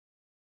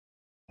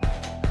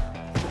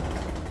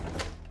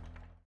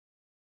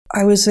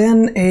I was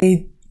in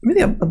a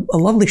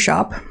lovely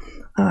shop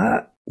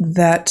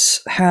that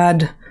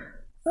had,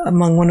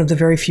 among one of the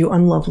very few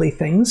unlovely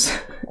things,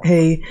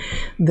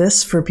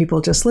 this for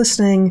people just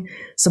listening,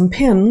 some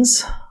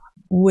pins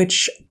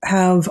which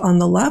have on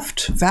the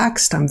left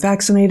vaxxed, I'm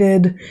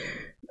vaccinated,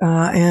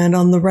 and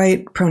on the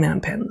right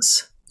pronoun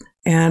pins.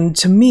 And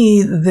to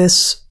me,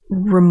 this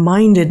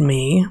reminded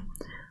me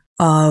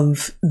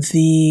of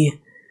the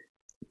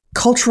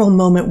cultural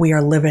moment we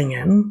are living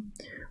in,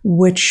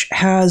 which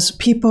has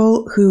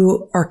people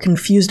who are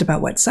confused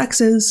about what sex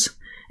is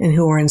and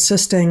who are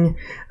insisting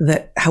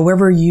that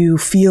however you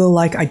feel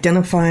like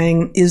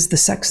identifying is the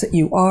sex that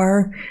you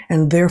are,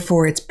 and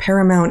therefore it's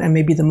paramount and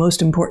maybe the most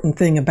important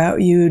thing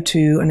about you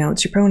to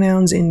announce your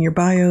pronouns in your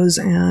bios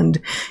and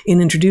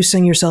in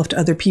introducing yourself to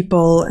other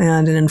people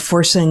and in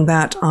enforcing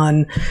that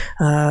on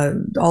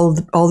all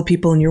the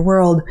people in your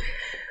world.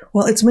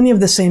 Well, it's many of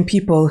the same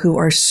people who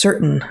are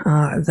certain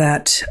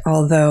that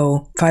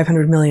although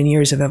 500 million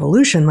years of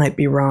evolution might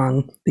be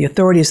wrong, the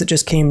authorities that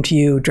just came to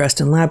you dressed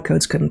in lab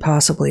coats couldn't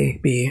possibly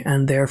be,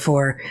 and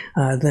therefore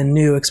the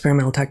new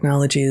experimental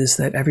technologies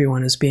that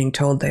everyone is being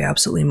told they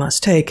absolutely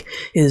must take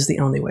is the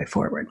only way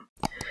forward.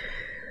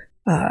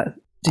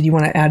 Did you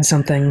want to add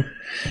something?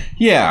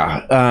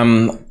 Yeah,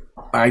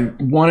 I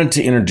wanted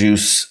to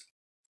introduce,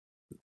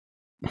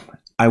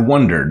 I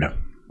wondered,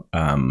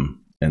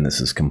 and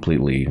this is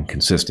completely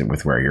consistent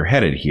with where you're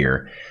headed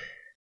here,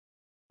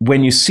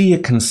 when you see a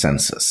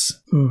consensus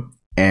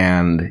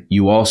and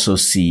you also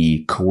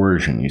see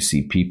coercion, you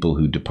see people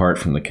who depart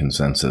from the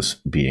consensus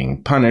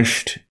being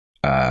punished,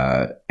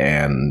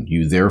 and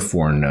you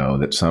therefore know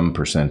that some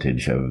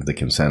percentage of the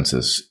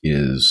consensus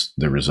is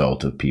the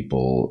result of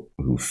people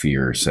who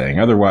fear saying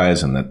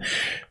otherwise, and that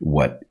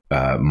what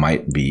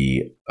might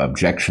be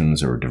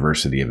objections or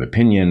diversity of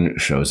opinion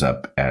shows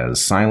up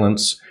as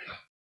silence.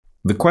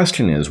 The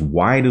question is,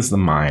 why does the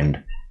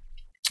mind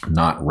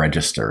not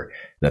register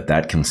that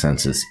that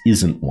consensus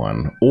isn't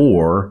one?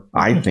 Or,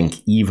 I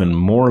think even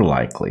more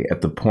likely,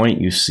 at the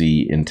point you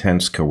see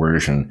intense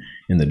coercion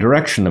in the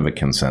direction of a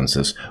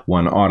consensus,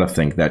 one ought to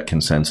think that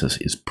consensus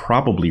is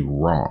probably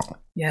wrong.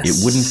 Yes.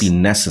 It wouldn't be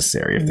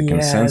necessary. If the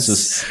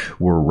consensus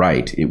were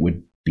right, it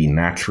would be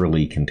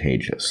naturally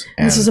contagious.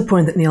 And this is a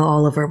point that Neil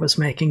Oliver was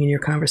making in your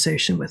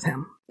conversation with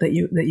him, that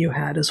you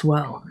had as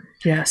well.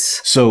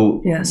 Yes.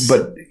 So, yes.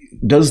 But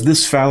does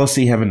this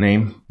fallacy have a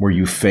name where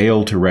you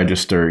fail to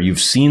register?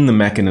 You've seen the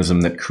mechanism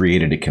that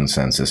created a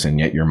consensus, and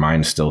yet your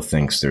mind still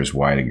thinks there's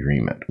wide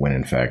agreement, when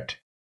in fact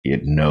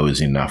it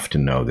knows enough to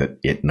know that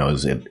it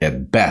knows it,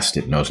 at best,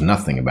 it knows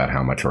nothing about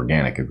how much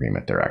organic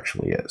agreement there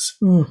actually is.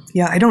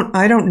 Yeah, I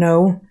don't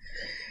know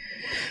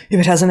if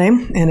it has a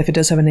name, and if it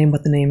does have a name,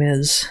 what the name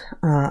is.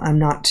 I'm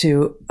not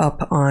too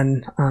up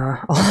on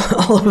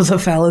all of the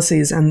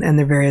fallacies and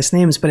their various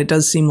names, but it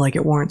does seem like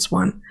it warrants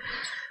one,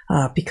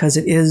 because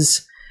it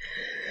is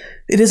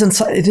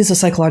a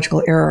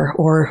psychological error,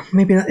 or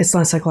maybe it's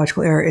not a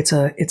psychological error. It's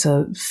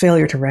a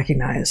failure to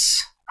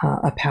recognize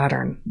a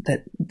pattern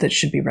that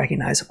should be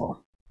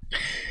recognizable.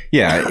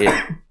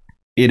 Yeah.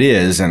 It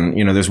is. And,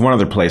 there's one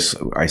other place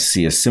I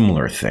see a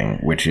similar thing,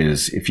 which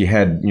is if you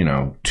had,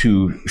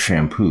 two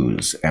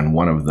shampoos and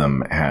one of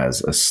them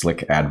has a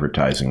slick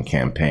advertising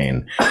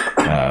campaign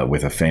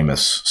with a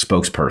famous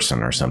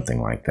spokesperson or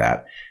something like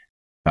that,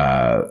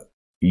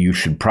 you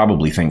should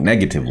probably think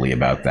negatively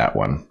about that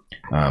one.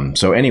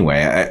 So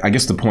anyway, I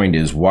guess the point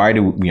is, why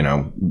do,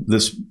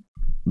 this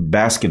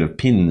basket of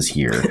pins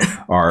here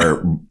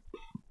are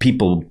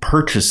people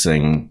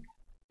purchasing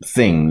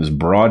things,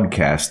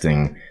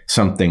 broadcasting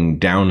something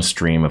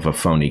downstream of a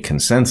phony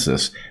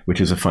consensus,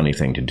 which is a funny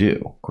thing to do.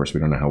 Of course,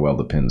 we don't know how well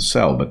the pins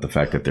sell, but the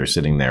fact that they're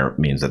sitting there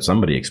means that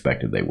somebody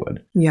expected they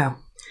would. Yeah.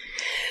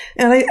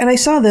 And I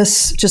saw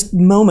this just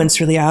moments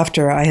really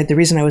after the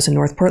reason I was in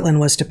North Portland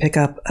was to pick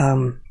up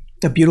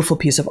a beautiful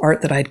piece of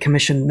art that I had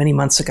commissioned many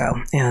months ago,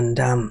 and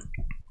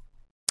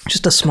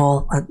just a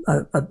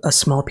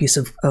small piece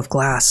of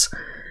glass.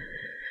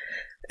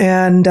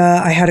 And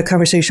I had a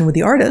conversation with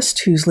the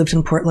artist, who's lived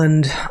in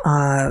Portland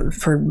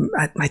for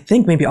I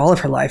think maybe all of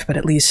her life, but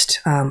at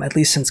least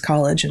since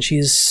college, and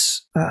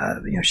she's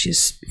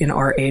in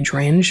our age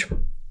range,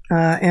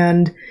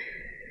 and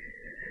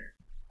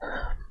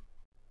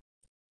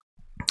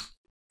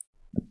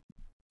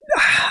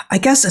I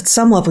guess at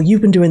some level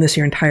you've been doing this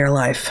your entire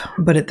life,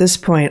 but at this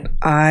point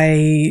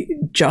I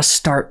just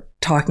start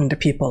talking to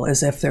people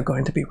as if they're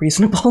going to be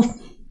reasonable.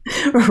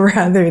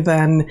 Rather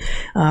than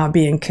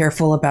being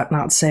careful about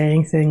not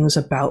saying things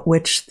about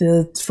which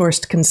the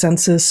forced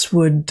consensus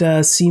would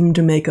seem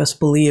to make us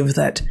believe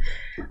that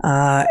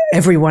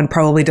everyone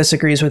probably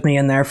disagrees with me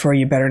and therefore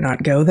you better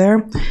not go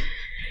there.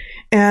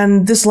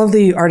 And this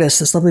lovely artist,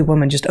 this lovely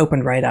woman just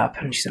opened right up,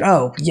 and she said,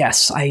 "Oh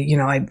yes,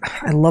 I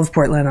love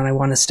Portland and I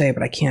want to stay,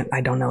 but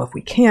I don't know if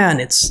we can.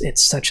 It's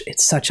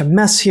such a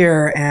mess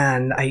here,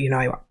 and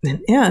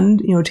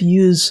to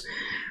use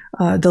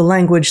the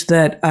language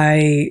that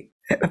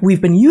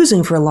we've been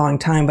using for a long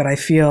time, but I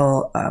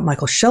feel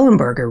Michael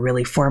Schellenberger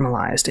really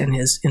formalized in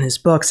his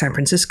book San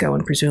Francisco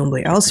and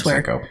presumably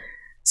elsewhere.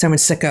 San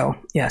Francisco,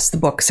 yes, the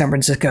book San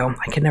Francisco,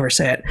 I can never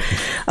say it,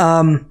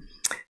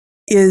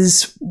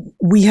 is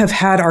we have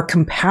had our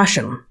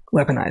compassion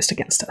weaponized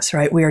against us,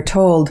 right? We are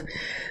told,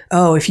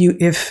 oh, if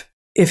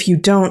you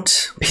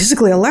don't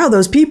basically allow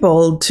those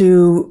people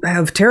to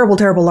have terrible,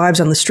 terrible lives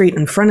on the street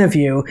in front of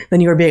you,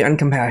 then you are being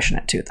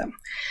uncompassionate to them.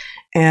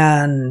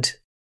 And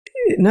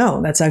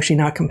no, that's actually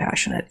not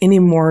compassionate any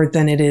more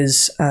than it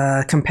is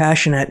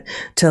compassionate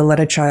to let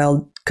a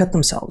child cut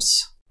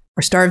themselves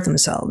or starve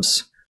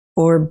themselves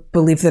or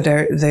believe that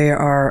they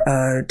are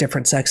a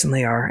different sex than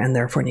they are and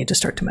therefore need to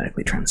start to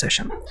medically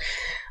transition.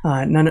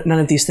 None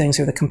of these things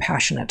are the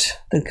compassionate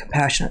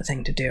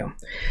thing to do.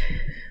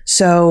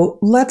 So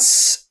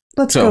let's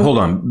go. Hold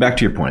on. Back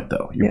to your point,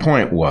 though. Your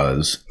point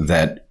was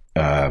that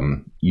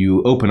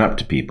you open up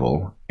to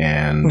people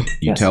and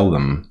you tell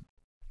them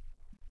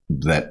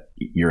that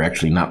you're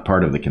actually not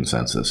part of the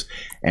consensus.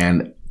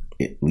 And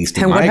at least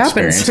in my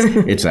experience,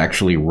 it's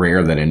actually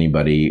rare that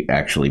anybody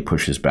actually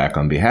pushes back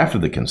on behalf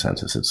of the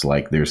consensus. It's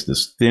like there's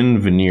this thin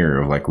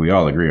veneer of like, we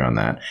all agree on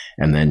that.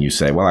 And then you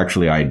say, well,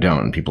 actually, I don't.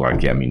 And people are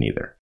like, yeah, me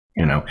neither.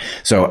 You know,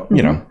 so,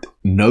 you know,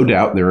 no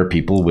doubt there are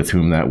people with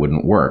whom that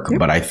wouldn't work.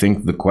 But I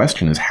think the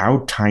question is,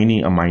 how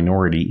tiny a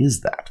minority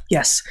is that?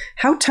 Yes.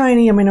 How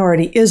tiny a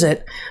minority is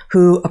it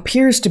who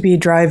appears to be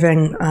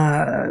driving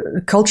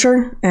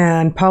culture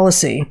and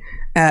policy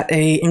at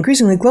a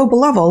increasingly global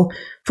level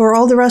for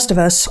all the rest of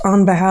us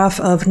on behalf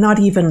of not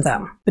even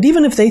them? But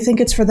even if they think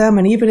it's for them,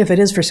 and even if it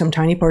is for some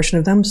tiny portion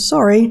of them,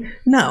 sorry,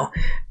 no.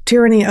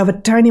 Tyranny of a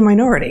tiny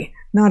minority.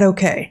 Not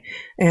okay.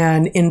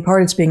 And in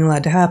part, it's being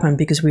allowed to happen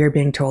because we are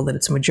being told that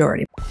it's a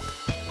majority.